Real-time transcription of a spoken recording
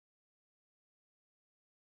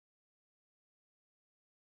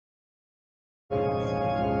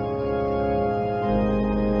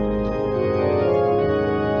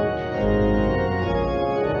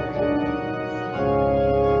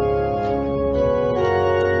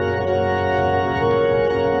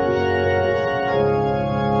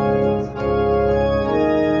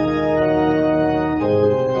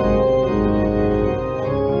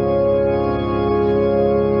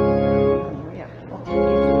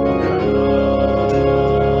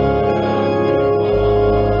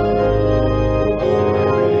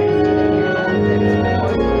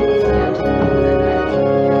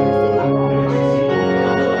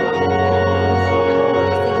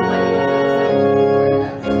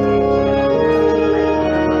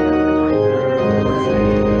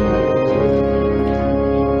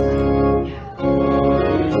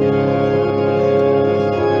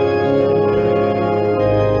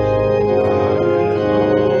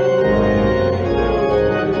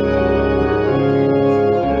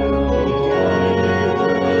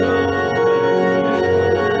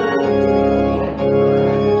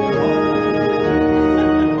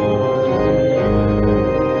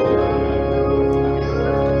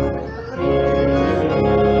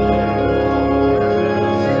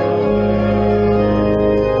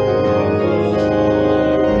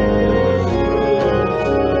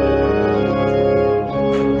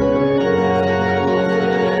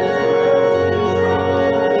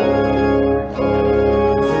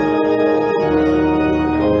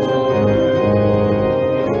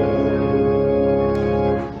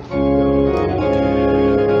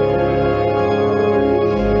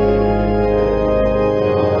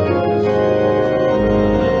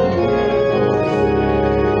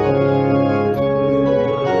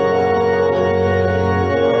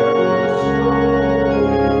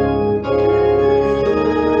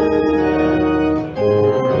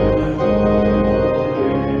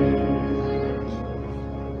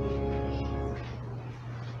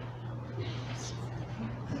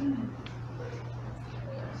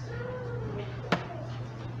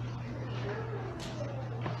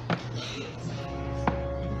You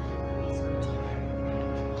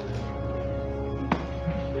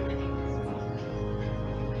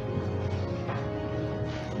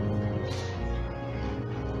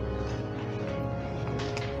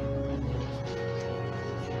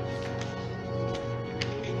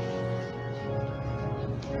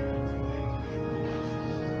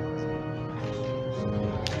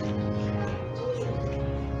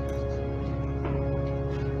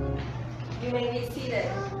may be seated.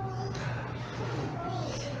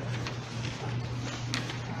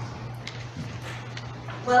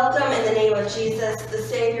 Welcome in the name of Jesus, the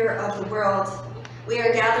Savior of the world. We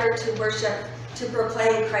are gathered to worship, to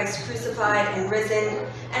proclaim Christ crucified and risen,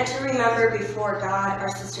 and to remember before God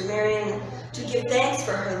our sister Marion, to give thanks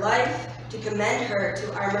for her life, to commend her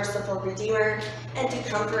to our merciful Redeemer, and to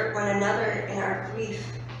comfort one another in our grief.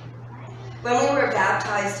 When we were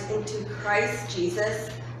baptized into Christ Jesus,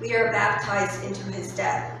 we are baptized into his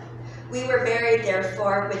death. We were buried,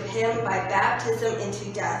 therefore, with him by baptism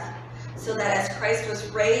into death, so that as Christ was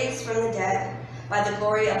raised from the dead by the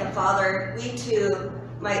glory of the Father, we too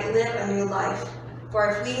might live a new life.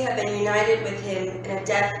 For if we have been united with him in a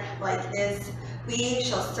death like his, we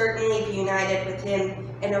shall certainly be united with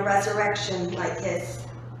him in a resurrection like his.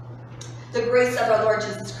 The grace of our Lord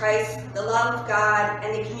Jesus Christ, the love of God,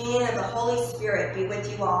 and the communion of the Holy Spirit be with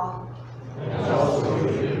you all. And also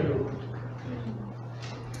with you.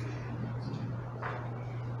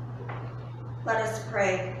 Let us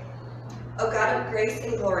pray. O God of grace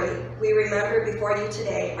and glory, we remember before you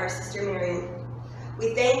today our sister Marion.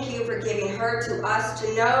 We thank you for giving her to us to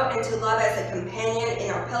know and to love as a companion in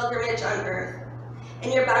our pilgrimage on earth.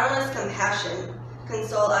 In your boundless compassion,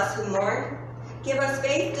 console us who mourn. Give us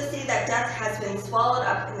faith to see that death has been swallowed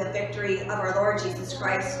up in the victory of our Lord Jesus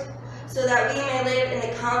Christ, so that we may live in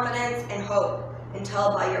the confidence and hope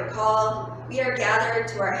until by your call we are gathered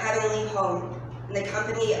to our heavenly home in the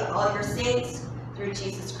company of all your saints, through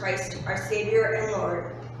Jesus Christ, our Savior and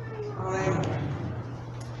Lord. Amen.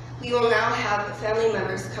 We will now have family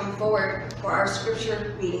members come forward for our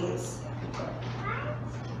scripture readings.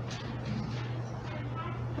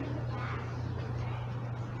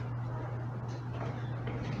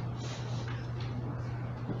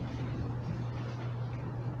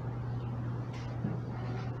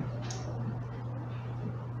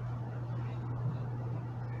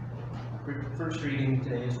 The first reading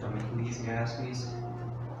today is from Ecclesiastes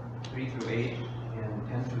 3 through 8 and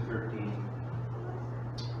 10 through 13.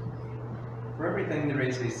 For everything there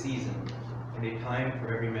is a season, and a time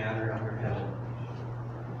for every matter under heaven.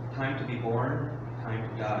 A time to be born, a time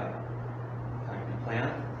to die. A time to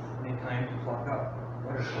plant, and a time to pluck up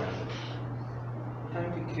what is planted. A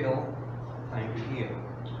time to kill, a time to heal.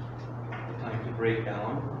 A time to break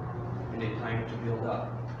down, and a time to build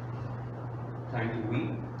up. A time to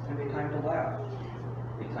weep, and a time to laugh,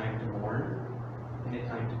 a time to mourn, and a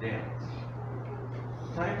time to dance,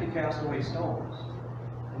 a time to cast away stones,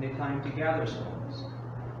 and a time to gather stones,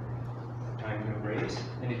 a time to embrace,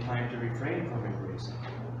 and a time to refrain from embracing,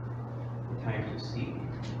 a time to seek,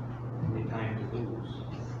 and a time to lose,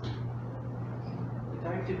 a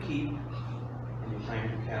time to keep, and a time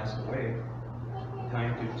to cast away, a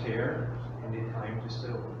time to tear, and a time to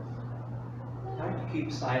sow, a time to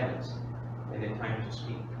keep silence, and a time to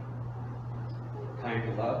speak, a time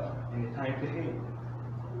to love, and a time to hate,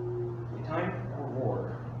 a time for war,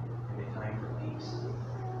 and a time for peace.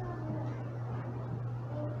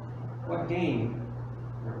 What gain,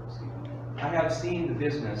 I have seen the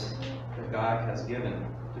business that God has given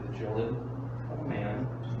to the children of man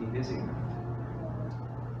to be busy with.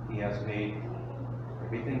 He has made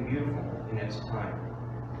everything beautiful in its time.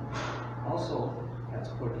 Also has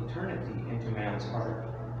put eternity into man's heart,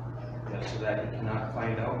 so that he cannot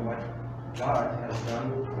find out what God has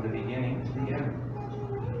done from the beginning to the end.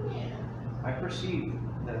 I perceive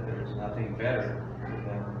that there is nothing better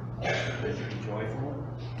than to be joyful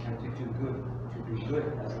and to do good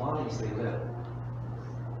as long as they live.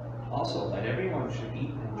 Also, that everyone should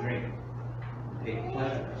eat and drink, and take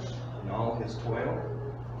pleasure in all his toil,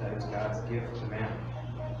 that is God's gift to man.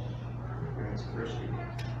 Here is the first reading.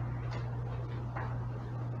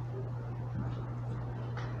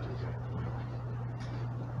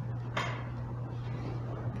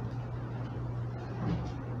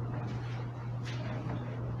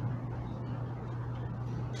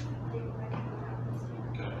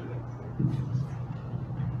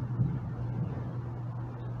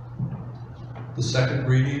 The second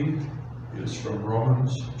reading is from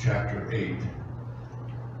Romans chapter 8.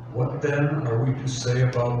 What then are we to say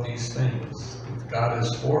about these things? If God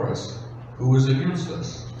is for us, who is against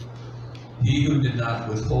us? He who did not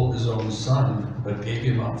withhold his own Son, but gave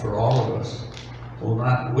him up for all of us, will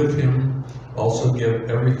not with him also give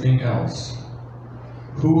everything else?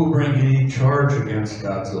 Who will bring any charge against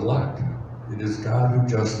God's elect? It is God who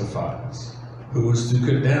justifies. Who is to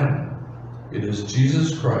condemn? It is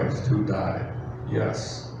Jesus Christ who died,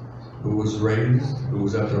 yes, who was raised, who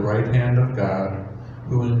was at the right hand of God,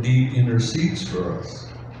 who indeed intercedes for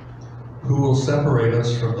us. Who will separate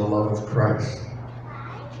us from the love of Christ?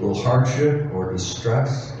 Will hardship or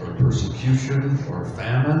distress or persecution or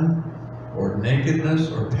famine or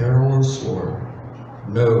nakedness or peril or sword?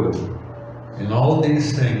 No. In all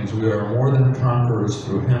these things we are more than conquerors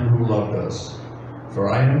through him who loved us. For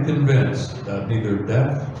I am convinced that neither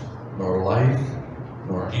death, nor life,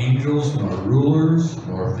 nor angels, nor rulers,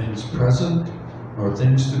 nor things present, nor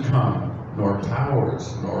things to come, nor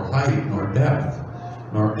powers, nor height, nor depth,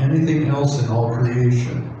 nor anything else in all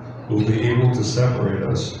creation will be able to separate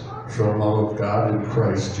us from the love of God in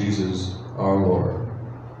Christ Jesus our Lord.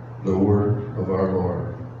 The word of our Lord.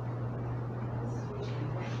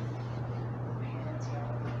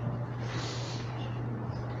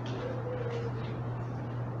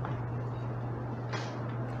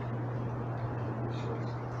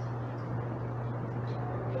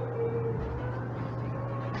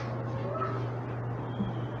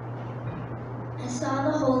 I saw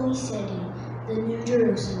the holy city, the new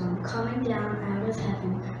Jerusalem, coming down out of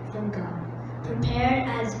heaven from God, prepared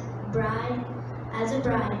as a bride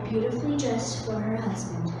beautifully dressed for her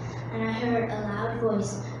husband. And I heard a loud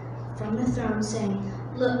voice from the throne saying,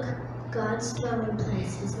 "Look, God's dwelling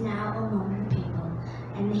place is now among the people,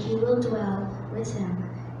 and he will dwell with them,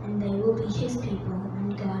 and they will be his people,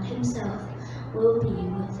 and God himself will be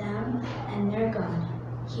with them and their God.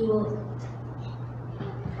 He will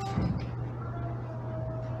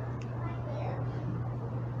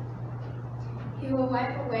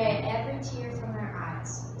wipe away every tear from their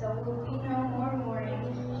eyes. There will be no more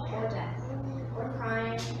mourning or death, or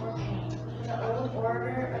crying or pain. The old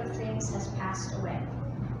order of things has passed away.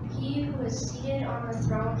 He who is seated on the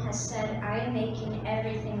throne has said, I am making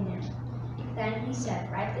everything new. Then he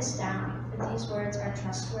said, write this down, for these words are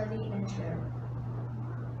trustworthy and true.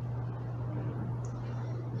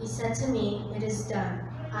 He said to me, it is done.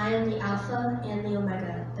 I am the Alpha and the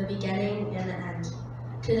Omega, the beginning and the end.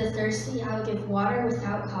 To the thirsty I will give water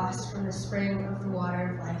without cost from the spring of the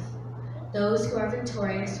water of life. Those who are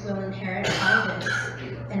victorious will inherit all this,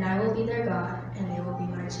 and I will be their God, and they will be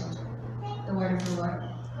my children. The word of the Lord.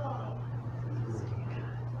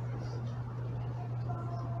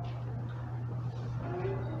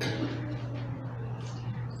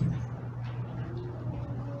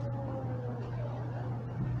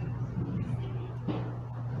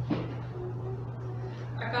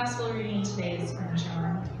 Our gospel reading today is from John.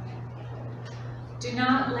 Do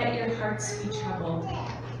not let your hearts be troubled.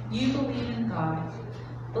 You believe in God.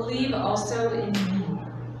 Believe also in me.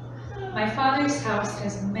 My Father's house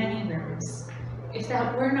has many rooms. If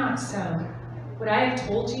that were not so, would I have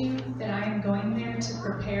told you that I am going there to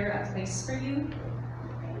prepare a place for you?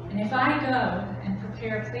 And if I go and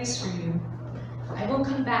prepare a place for you, I will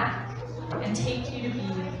come back and take you to be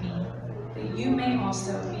with me, that you may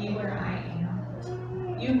also be where I am.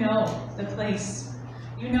 You know the place.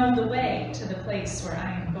 You know the way to the place where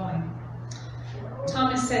I am going.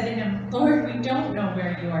 Thomas said to him, Lord, we don't know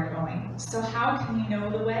where you are going, so how can we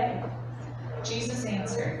know the way? Jesus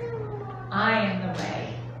answered, I am the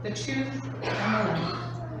way, the truth, and the life.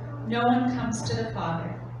 No one comes to the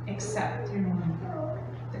Father except through me.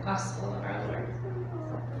 The Gospel of our Lord.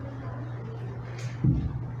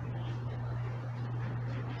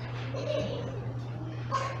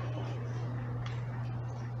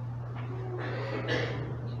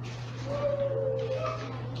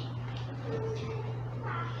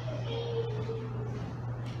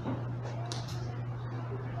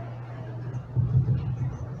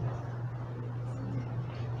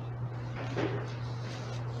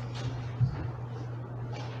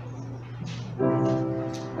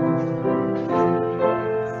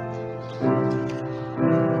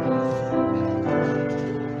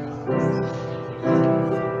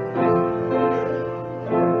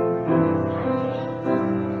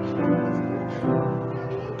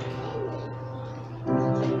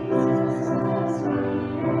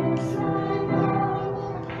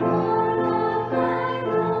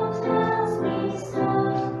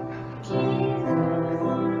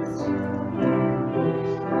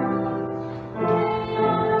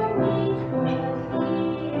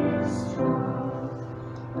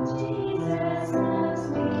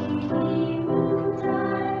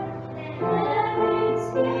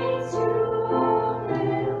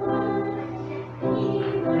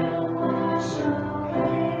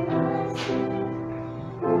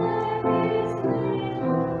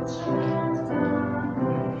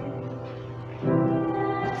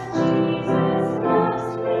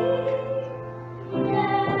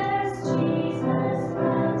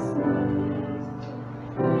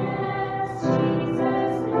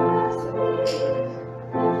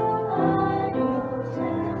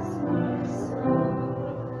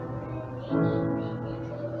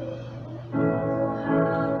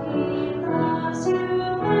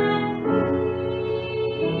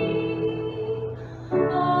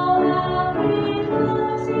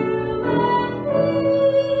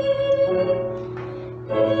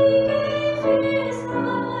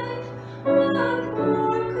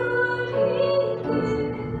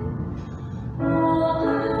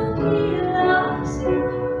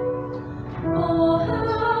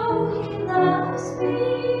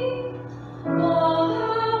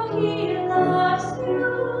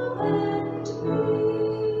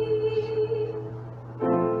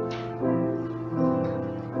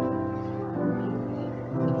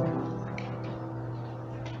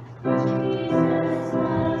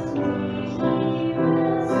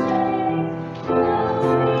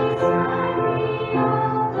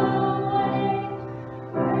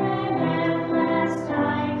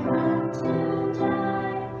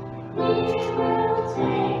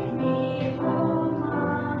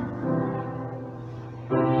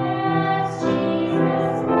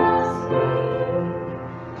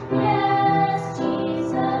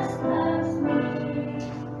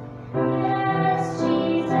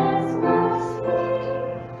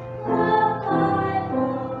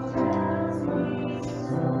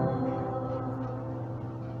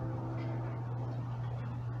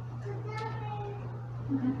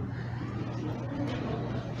 Hello,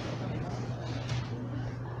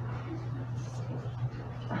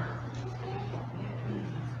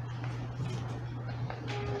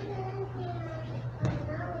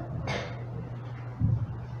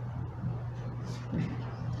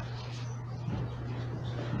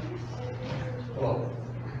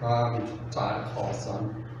 Todd, Paul's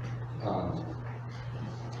son.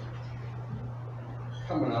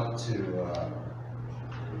 Coming up to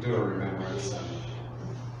do a remembrance and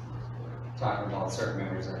talking about certain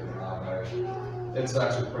memories that we have. It's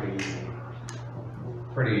actually pretty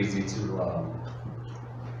easy to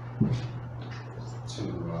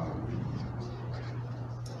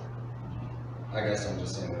I guess I'm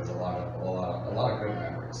just saying there's a lot of good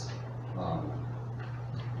memories. I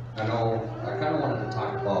know I kind of wanted to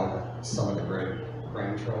talk about some of the great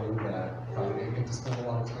grandchildren that probably didn't get to spend a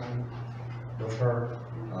lot of time with her.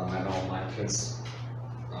 I know my kids,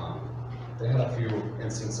 they had a few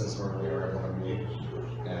instances where we were able to meet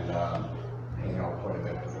and hang out quite a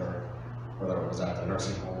bit with her, whether it was at the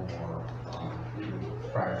nursing home or even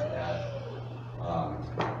prior to that.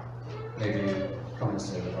 Maybe come to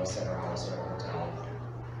stay with us at our house or at a hotel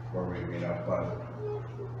where we meet up. But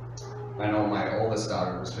I know my oldest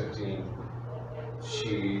daughter was 15.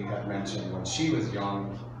 She had mentioned when she was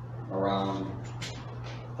young, around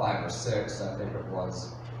 5 or 6, I think it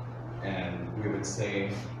was, and we would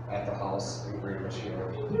stay at the house in Greenwich here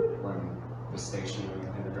when the station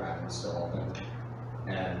and the drive was still open.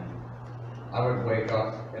 And I would wake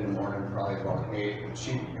up in the morning probably about 8 and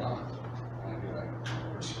she'd be gone. And I'd be like,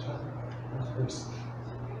 where's she at?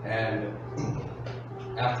 And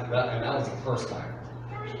after that, and that was the first time.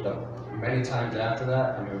 The many times after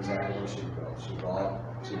that, I knew exactly where she would go. She'd go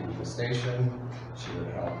out to the station, she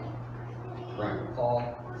would help Grandpa Paul,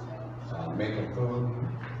 making food,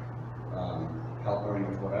 help him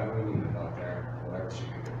with whatever he needed out there, whatever she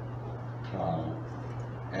could do.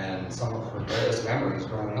 And some of her greatest memories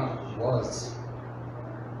growing up was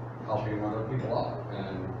helping other people out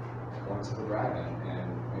and going to the drive-in and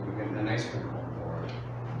maybe getting an ice cream home for her,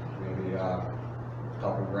 maybe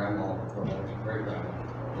helping grandma with whatever great-grandma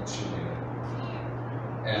what she needed.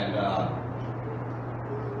 And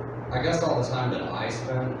I guess all the time that I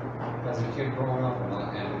spent as a kid growing up and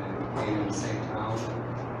being in the same town,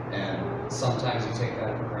 and sometimes you take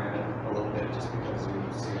that for granted a little bit just because you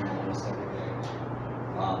see them almost every day.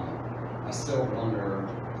 I still wonder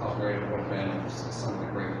how great it would have been if some of the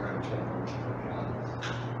great-grandchildren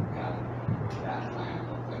had that time,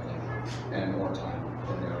 I think, and more time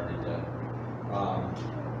than they already did.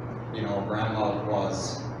 You know, Grandma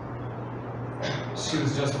she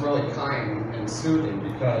was just really kind and soothing,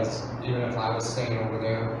 because even if I was staying over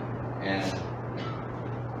there and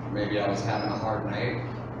maybe I was having a hard night,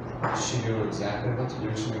 she knew exactly what to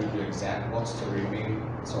do. She knew exactly what to read me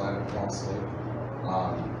so I would fall asleep.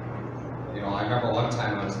 You know, I remember one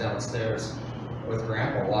time I was downstairs with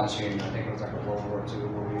Grandpa watching, I think it was like a World War II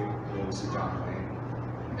movie, it was John Wayne,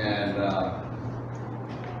 and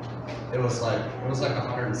it was like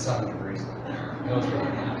 107 degrees in there. It was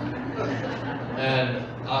really hot. And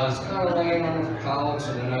I was kind of laying on the couch,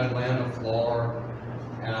 and then I'd lay on the floor,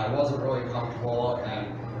 and I wasn't really comfortable, and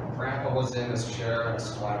Grandpa was in his chair in a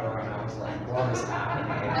sweater, and I was like, what is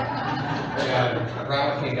happening? And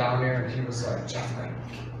Grandpa came down here, and he was like, Jeffrey,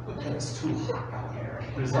 it's too hot out here.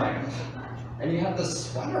 He was like, and you have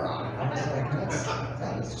this sweater on, and I was like,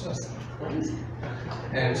 that is just crazy.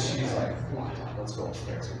 And she's like, come on, Tom, let's go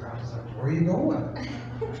upstairs. And Grandpa's like, where are you going?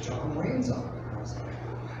 John Wayne's on. And I was like, I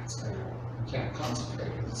can't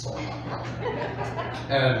concentrate because it's so hot.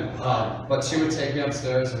 And, but she would take me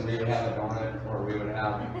upstairs, and we would have a donut, or we would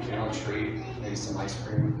have, you know, a treat, maybe some ice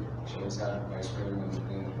cream. She always had ice cream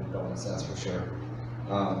and donuts, that's for sure.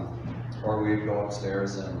 Or we'd go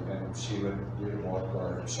upstairs, and she would read a book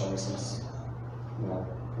or show me some, you know,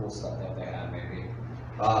 cool stuff that they had, maybe.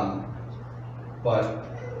 But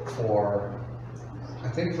I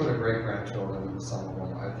think for the great-grandchildren, some of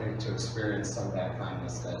them, I think to experience some of that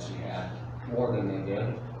kindness that she had, more than they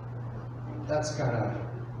did, that's kind of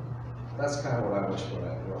what I wish would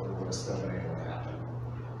have still been able to happen.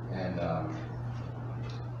 And I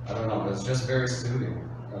don't know, it was just very soothing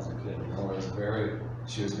as a kid. You know,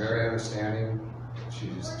 she was very understanding. She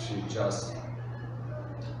just,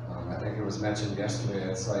 I think it was mentioned yesterday,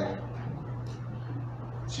 it's like,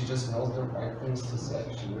 she just knows the right things to say.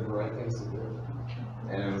 She knew the right things to do.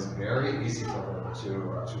 And it was very easy for her to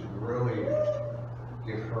really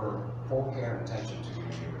give her full care and attention to you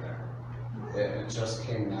when you were there. It just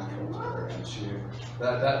came natural to her. And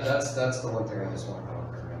that's the one thing I just want to come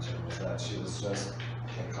up and mention, is that she was just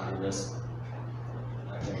the kindest,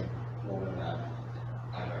 I think, woman that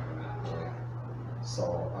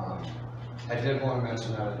So I did want to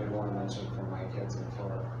mention that. I did want to mention for my kids and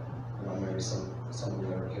for maybe some of the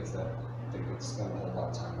other kids that they could spend a whole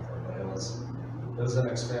lot of time with her. But it was an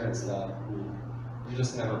experience that you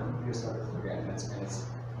just never forget. And it's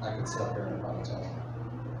I could sit up here and probably tell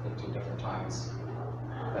 15 different times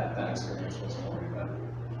that experience was for me. But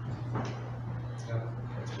yeah,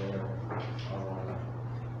 it's really all I know.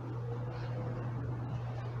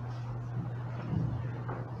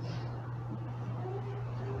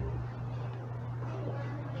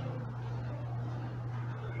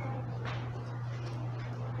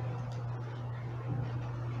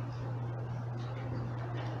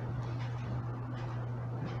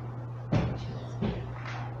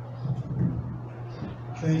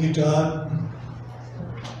 Thank you, Todd.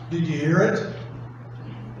 Did you hear it?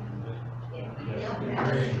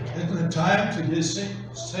 Isn't it time to just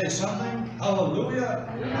say something? Hallelujah!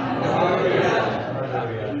 Hallelujah.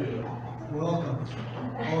 Welcome,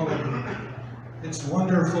 all of you. It's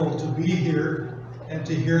wonderful to be here and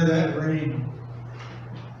to hear that rain.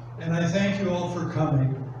 And I thank you all for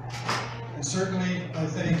coming. And certainly I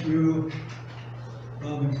thank you,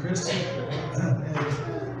 Mom and Christy, and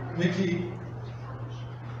Vicki,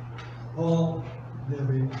 Paul,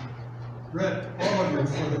 Debbie, Brett, all of you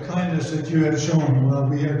for the kindness that you have shown while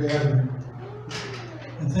we are gathering.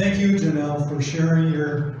 And thank you, Janelle, for sharing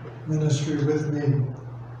your ministry with me.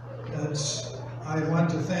 I want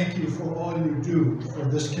to thank you for all you do for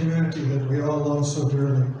this community that we all love so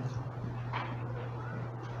dearly.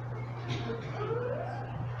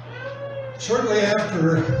 Shortly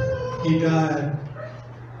after he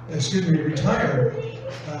retired,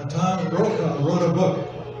 Tom Brokaw wrote a book,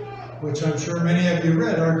 which I'm sure many of you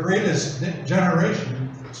read, Our Greatest Generation,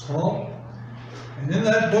 it's called. And in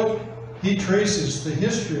that book, he traces the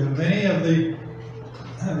history of many of the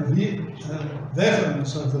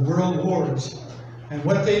veterans of the world wars and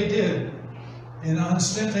what they did in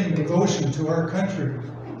unstinting devotion to our country.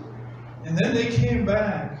 And then they came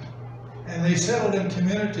back and they settled in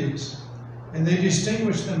communities and they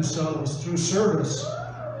distinguished themselves through service,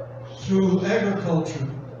 through agriculture,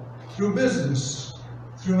 through business,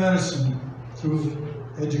 through medicine, through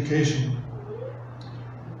education.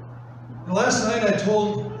 And last night I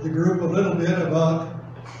told the group a little bit about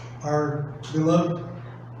our beloved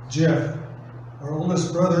Jeff, our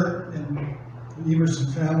oldest brother in the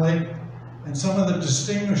Everson family, and some of the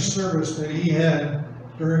distinguished service that he had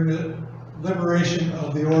during the liberation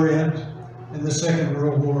of the Orient in the Second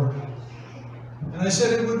World War. And I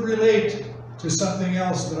said it would relate to something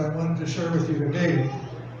else that I wanted to share with you today,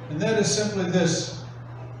 and that is simply this,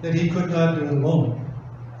 that he could not do it alone.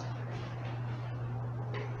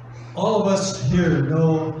 All of us here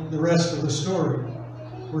know the rest of the story.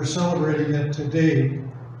 We're celebrating it today,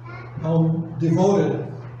 how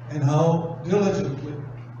devoted and how diligently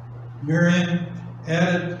Marion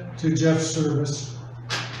added to Jeff's service.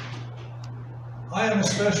 I am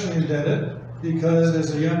especially indebted because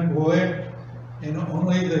as a young boy, in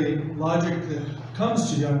only the logic that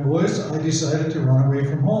comes to young boys, I decided to run away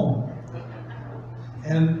from home.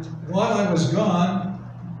 And while I was gone,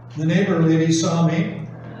 the neighbor lady saw me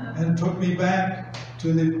and took me back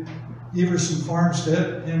to the Everson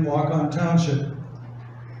farmstead in Waukon Township.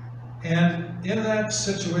 And in that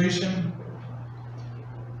situation,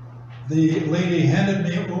 the lady handed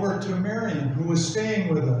me over to Marion, who was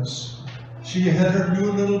staying with us. She had her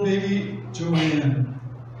new little baby, Joanne,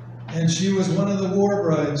 and she was one of the war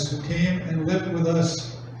brides who came and lived with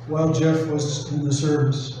us while Jeff was in the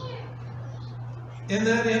service. In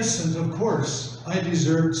that instant, of course, I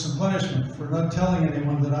deserved some punishment for not telling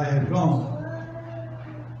anyone that I had gone.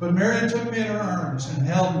 But Marion took me in her arms and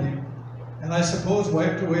held me, and I suppose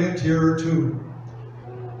wiped away a tear or two.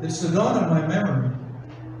 It's the dawn of my memory,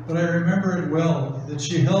 but I remember it well, that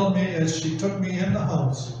she held me as she took me in the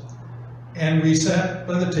house, and we sat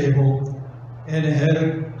by the table, and had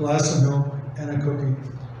a glass of milk and a cookie.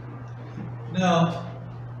 Now,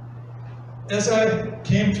 as I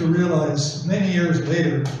came to realize many years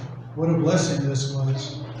later what a blessing this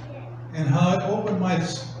was, and how it opened my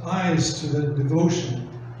eyes to the devotion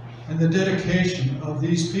and the dedication of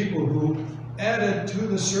these people who added to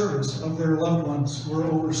the service of their loved ones who were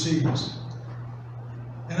overseas.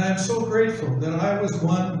 And I'm so grateful that I was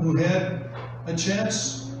one who had a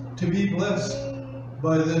chance to be blessed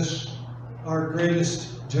by this, our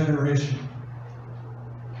greatest generation.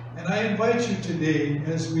 And I invite you today,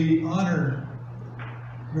 as we honor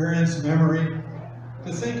Marion's memory,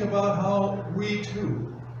 to think about how we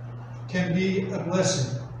too can be a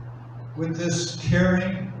blessing with this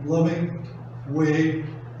caring, loving way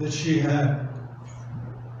that she had.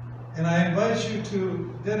 And I invite you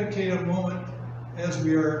to dedicate a moment as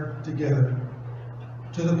we are together,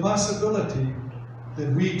 to the possibility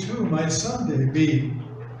that we too might someday be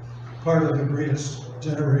part of the greatest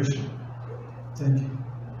generation. Thank you.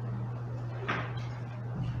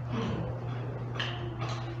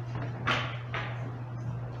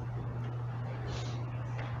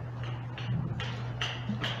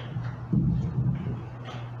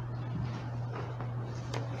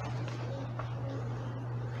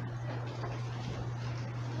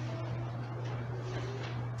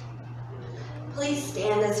 Please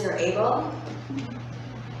stand as you're able.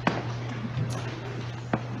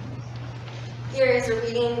 Here is a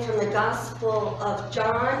reading from the Gospel of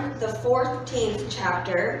John, the 14th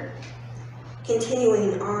chapter,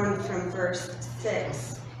 continuing on from verse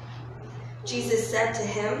 6. Jesus said to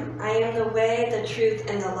him, I am the way, the truth,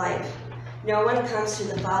 and the life. No one comes to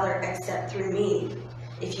the Father except through me.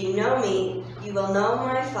 If you know me, you will know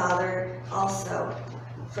my Father also.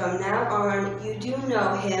 From now on, you do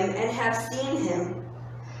know him and have seen him.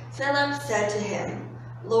 Philip said to him,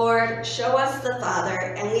 Lord, show us the Father,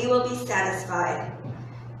 and we will be satisfied.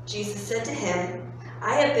 Jesus said to him,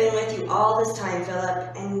 I have been with you all this time,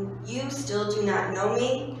 Philip, and you still do not know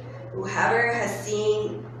me? Whoever has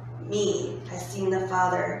seen me has seen the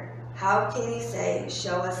Father. How can you say,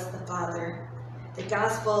 show us the Father? The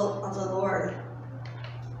Gospel of the Lord.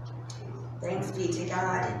 Thanks be to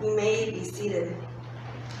God. You may be seated.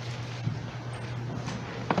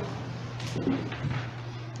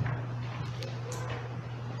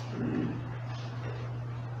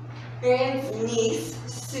 Marion's niece,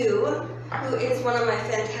 Sue, who is one of my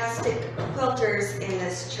fantastic quilters in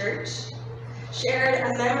this church, shared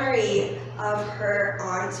a memory of her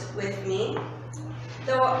aunt with me,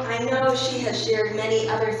 though I know she has shared many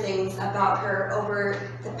other things about her over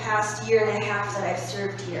the past year and a half that I've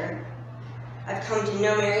served here. I've come to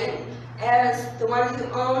know Marion as the one who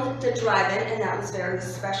owned the drive-in, and that was very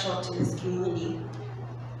special to this community.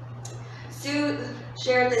 Sue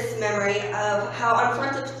shared this memory of how on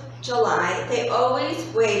 4th of July, they always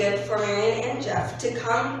waited for Marion and Jeff to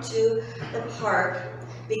come to the park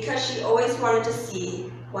because she always wanted to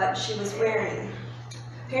see what she was wearing.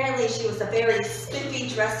 Apparently, she was a very spiffy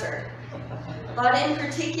dresser, but in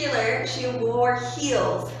particular, she wore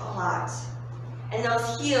heels a lot. And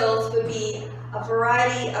those heels would be a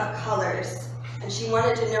variety of colors, and she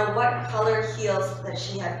wanted to know what color heels that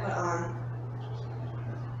she had put on.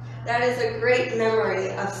 That is a great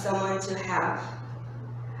memory of someone to have.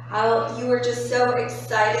 How you were just so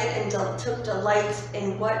excited and took delight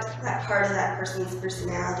in what that part of that person's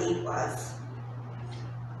personality was.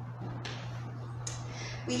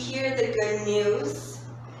 We hear the good news.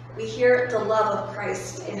 We hear the love of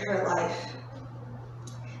Christ in her life.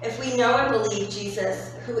 If we know and believe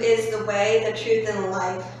Jesus, who is the way, the truth, and the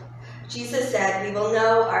life, Jesus said we will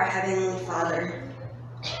know our Heavenly Father.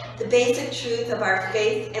 The basic truth of our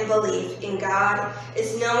faith and belief in God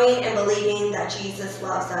is knowing and believing that Jesus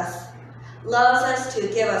loves us to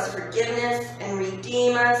give us forgiveness and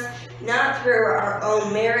redeem us, not through our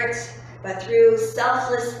own merit, but through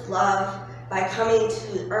selfless love by coming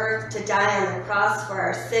to earth to die on the cross for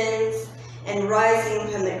our sins and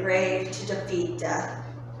rising from the grave to defeat death.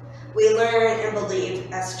 We learn and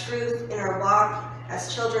believe as truth in our walk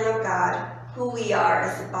as children of God, who we are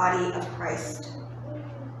as the body of Christ.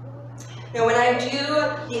 Now, when I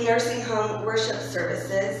do the nursing home worship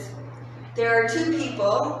services, there are two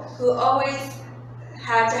people who always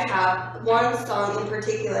had to have one song in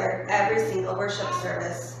particular every single worship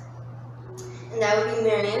service. And that would be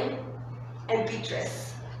Marion and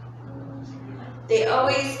Beatrice. They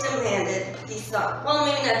always demanded these songs. Well,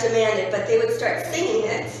 maybe not demanded, but they would start singing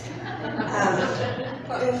it.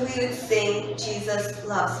 And we would sing, Jesus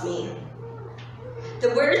Loves Me.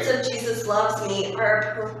 The words of Jesus loves me are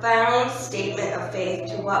a profound statement of faith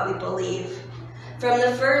to what we believe. From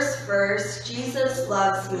the first verse, Jesus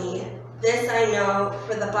loves me. This I know,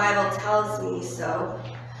 for the Bible tells me so.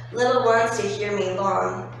 Little ones to hear me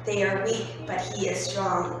long. They are weak, but he is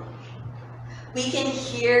strong. We can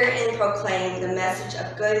hear and proclaim the message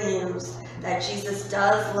of good news that Jesus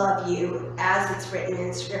does love you as it's written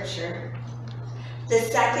in Scripture. The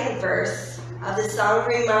second verse of the song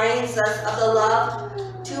reminds us of the love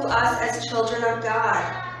to us as children of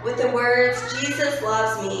God, with the words, Jesus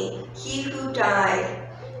loves me, he who died,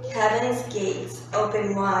 heaven's gates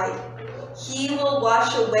open wide. He will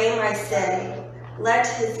wash away my sin, let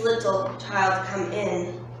his little child come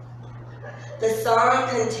in. The song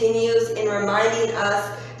continues in reminding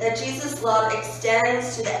us that Jesus' love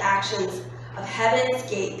extends to the actions of heaven's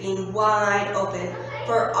gate being wide open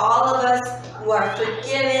for all of us who are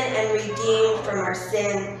forgiven and redeemed from our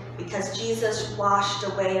sin because Jesus washed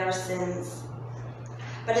away our sins.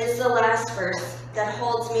 but it's the last verse that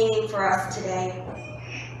holds meaning for us today.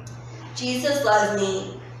 Jesus loves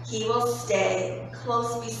me. He will stay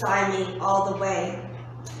close beside me all the way.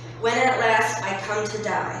 When at last I come to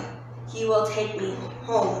die, he will take me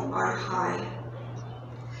home on high.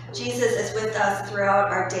 Jesus is with us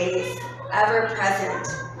throughout our days, ever present.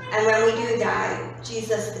 And when we do die,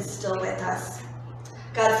 Jesus is still with us.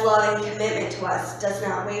 God's loving commitment to us does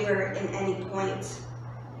not waver in any point.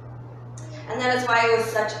 And that is why it was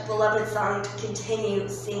such a beloved song to continue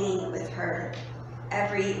singing with her.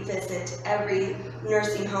 Every visit, every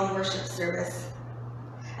nursing home worship service.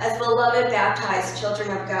 As beloved baptized children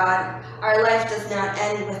of God, our life does not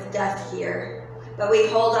end with death here, but we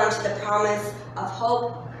hold on to the promise of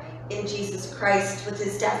hope in Jesus Christ with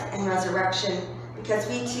his death and resurrection, because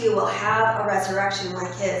we too will have a resurrection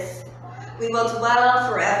like his. We will dwell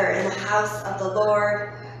forever in the house of the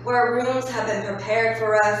Lord, where rooms have been prepared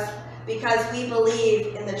for us, because we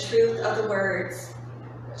believe in the truth of the words,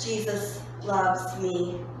 Jesus loves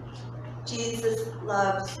me. Jesus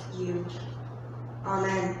loves you.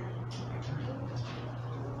 Amen.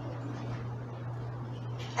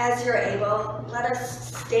 As you're able, let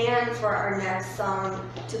us stand for our next song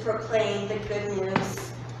to proclaim the good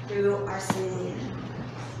news through our singing.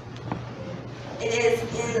 It is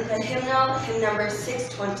in the hymnal, hymn number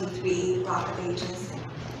 623, Rock of Ages.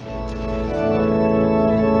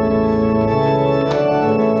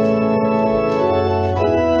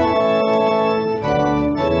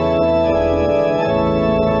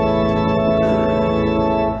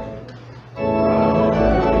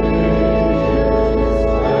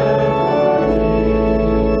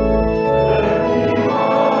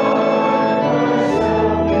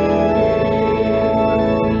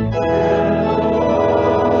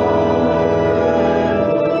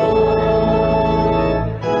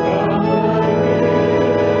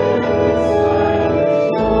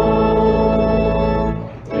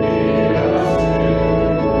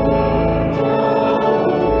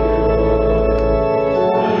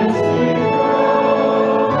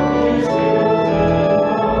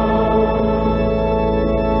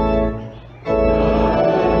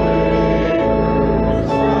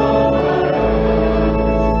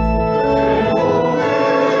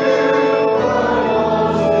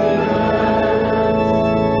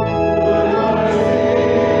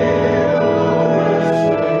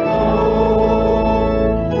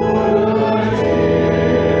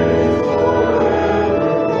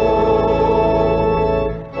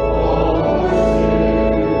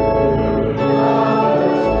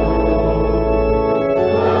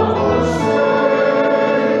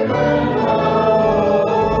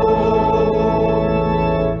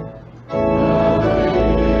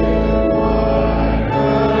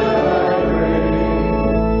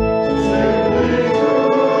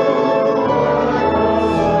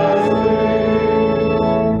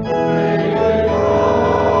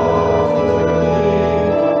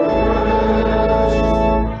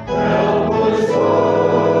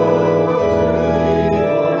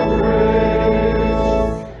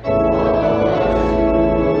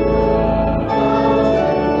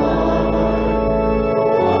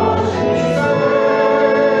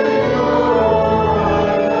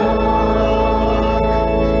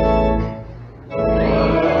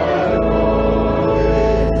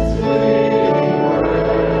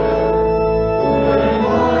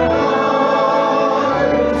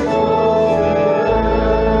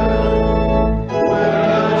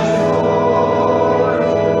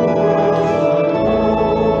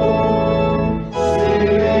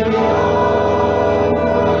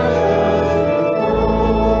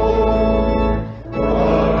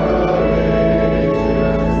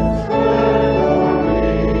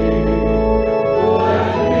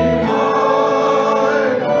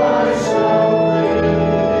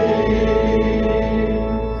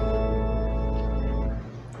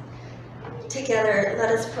 Together,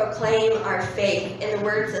 let us proclaim our faith in the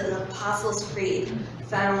words of the Apostles' Creed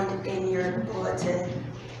found in your bulletin.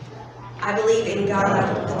 I believe in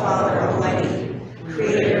God, the Father Almighty,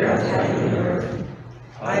 creator of heaven and earth.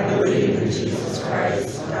 I believe in Jesus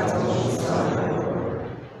Christ, God's only Son, our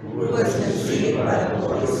Lord, who was conceived by the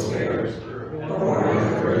Holy Spirit, born of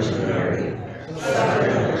the Virgin Mary, suffered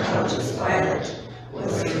under Pontius Pilate,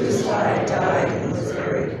 was crucified, died, and was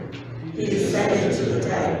buried. He descended to the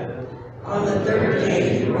dead. On the third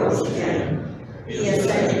day he rose again. He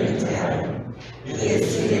ascended into heaven. He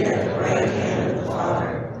is seated at the right hand of the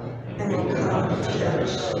Father, and will come to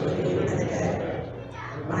judge the living and the dead.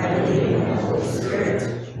 I believe in the Holy Spirit,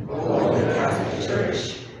 the Holy Catholic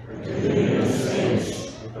Church, the communion of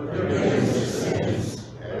saints, the forgiveness of sins,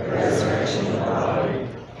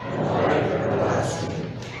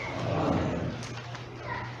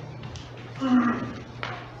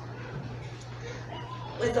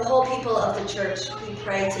 church, we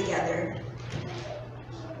pray together.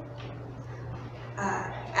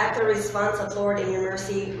 At the response of Lord, in your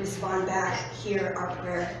mercy, respond back. Hear our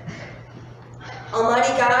prayer.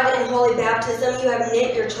 Almighty God, in holy baptism, you have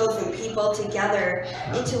knit your chosen people together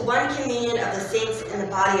into one communion of the saints in the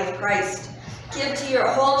body of Christ. Give to your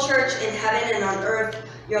whole church in heaven and on earth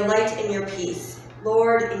your light and your peace.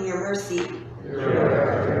 Lord, in your mercy.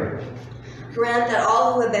 Grant that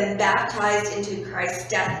all who have been baptized into Christ's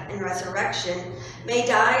death and resurrection may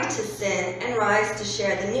die to sin and rise to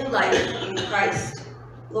share the new life in Christ.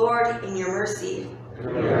 Lord, in your mercy.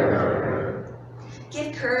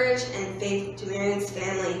 Give courage and faith to Marion's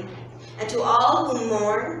family and to all who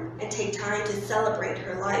mourn and take time to celebrate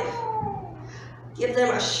her life. Give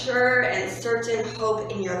them a sure and certain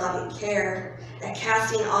hope in your loving care, that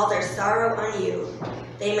casting all their sorrow on you,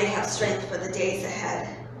 they may have strength for the days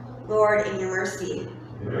ahead. Lord, in your mercy.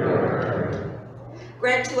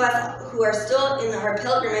 Grant to us who are still in our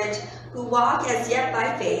pilgrimage, who walk as yet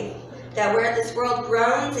by faith, that where this world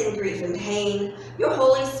groans in grief and pain, your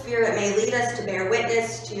Holy Spirit may lead us to bear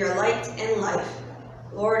witness to your light and life.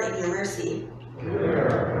 Lord, in your mercy.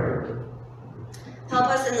 Help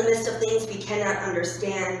us in the midst of things we cannot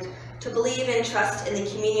understand, to believe and trust in the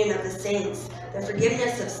communion of the saints, the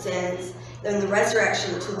forgiveness of sins, and the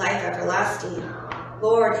resurrection to life everlasting.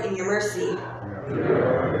 Lord, in your mercy.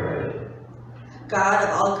 God of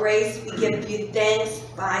all grace, we give you thanks.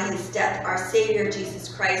 By his death, our Savior,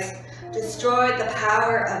 Jesus Christ, destroyed the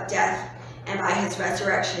power of death, and by his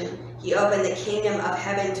resurrection, he opened the kingdom of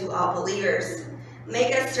heaven to all believers.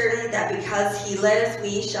 Make us certain that because he lives,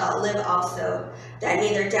 we shall live also, that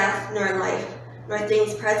neither death nor life, nor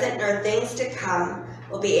things present nor things to come,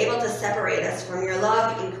 will be able to separate us from your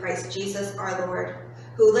love in Christ Jesus our Lord,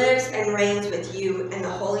 who lives and reigns with you and the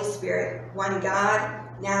Holy Spirit, one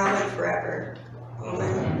God, now and forever.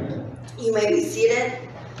 Amen. You may be seated.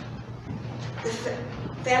 The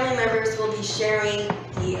family members will be sharing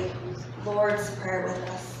the Lord's Prayer with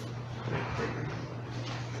us.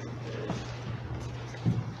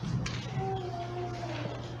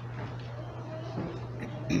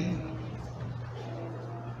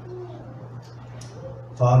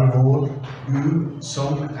 Far vår, du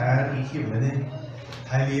som i himmelen,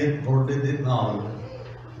 helliget vorde ditt navn.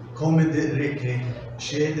 Kom med ditt rike,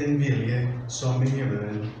 skje din vilje som i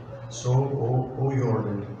himmelen, så og på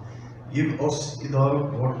jorden. Giv oss i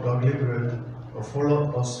dag vårt daglige brød, og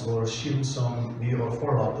forlat oss vår skyld som vi har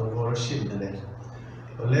forlatt våre skyldnere.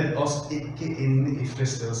 Og led oss ikke inn i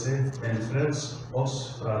fristelse, men frels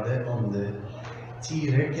oss fra det onde.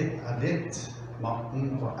 Riket ditt,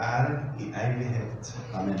 makten og ære i evighet.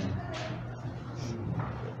 Amen.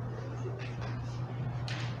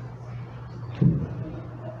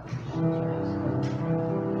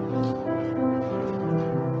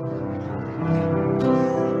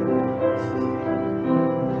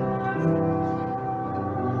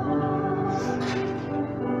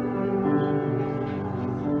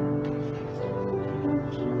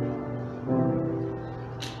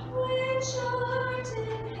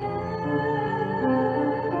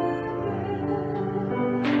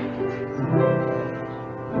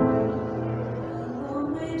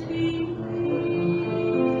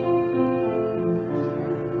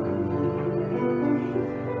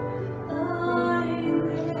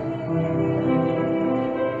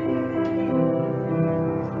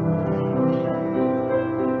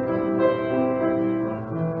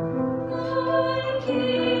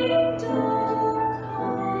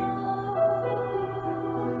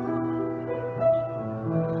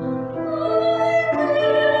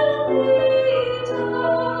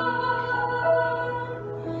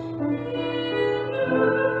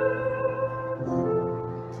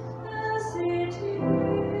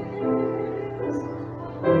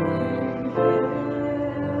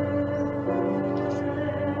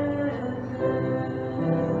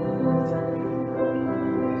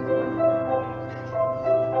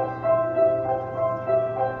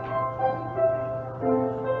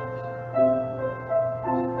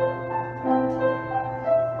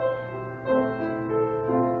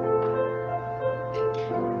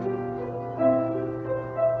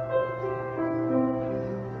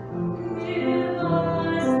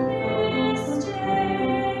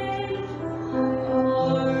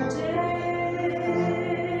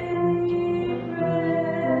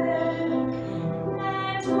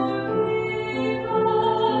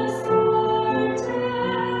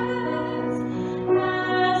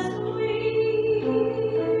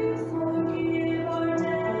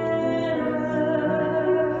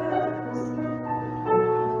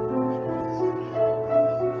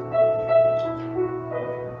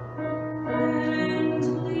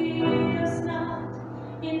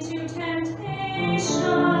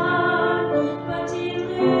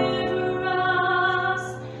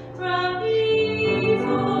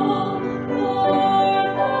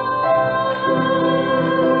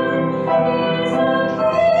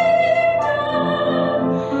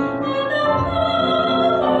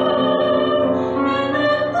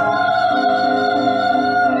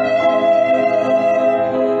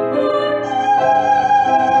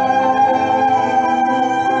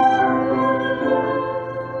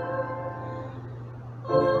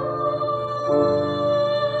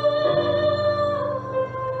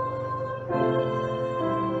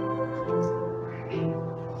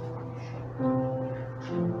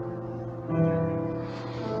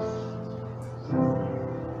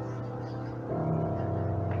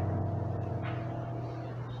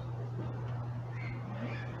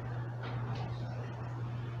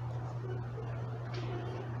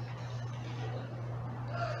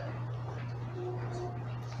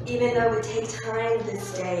 Even though we take time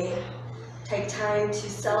this day, take time to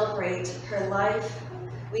celebrate her life,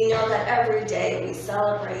 we know that every day we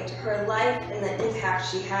celebrate her life and the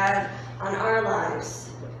impact she had on our lives,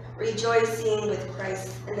 rejoicing with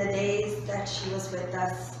Christ in the days that she was with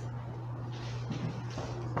us.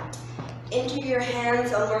 Into your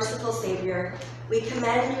hands, O merciful Savior, we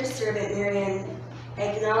commend your servant Marion.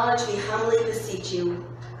 Acknowledge, we humbly beseech you,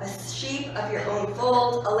 a sheep of your own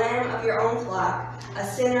fold, a lamb of your own flock, a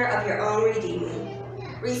sinner of your own redeeming.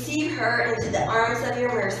 Receive her into the arms of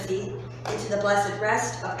your mercy, into the blessed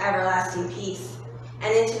rest of everlasting peace,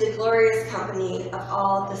 and into the glorious company of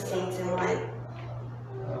all the saints in light.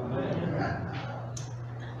 Amen.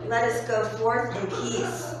 Let us go forth in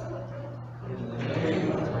peace.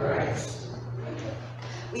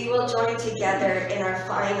 We will join together in our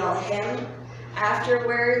final hymn.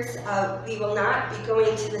 Afterwards, we will not be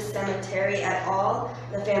going to the cemetery at all.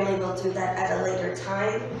 The family will do that at a later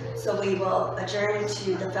time. So we will adjourn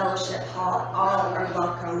to the fellowship hall. All are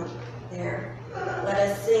welcome there. Let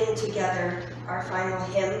us sing together our final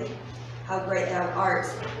hymn, How Great Thou Art,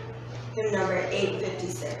 hymn number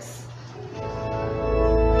 856.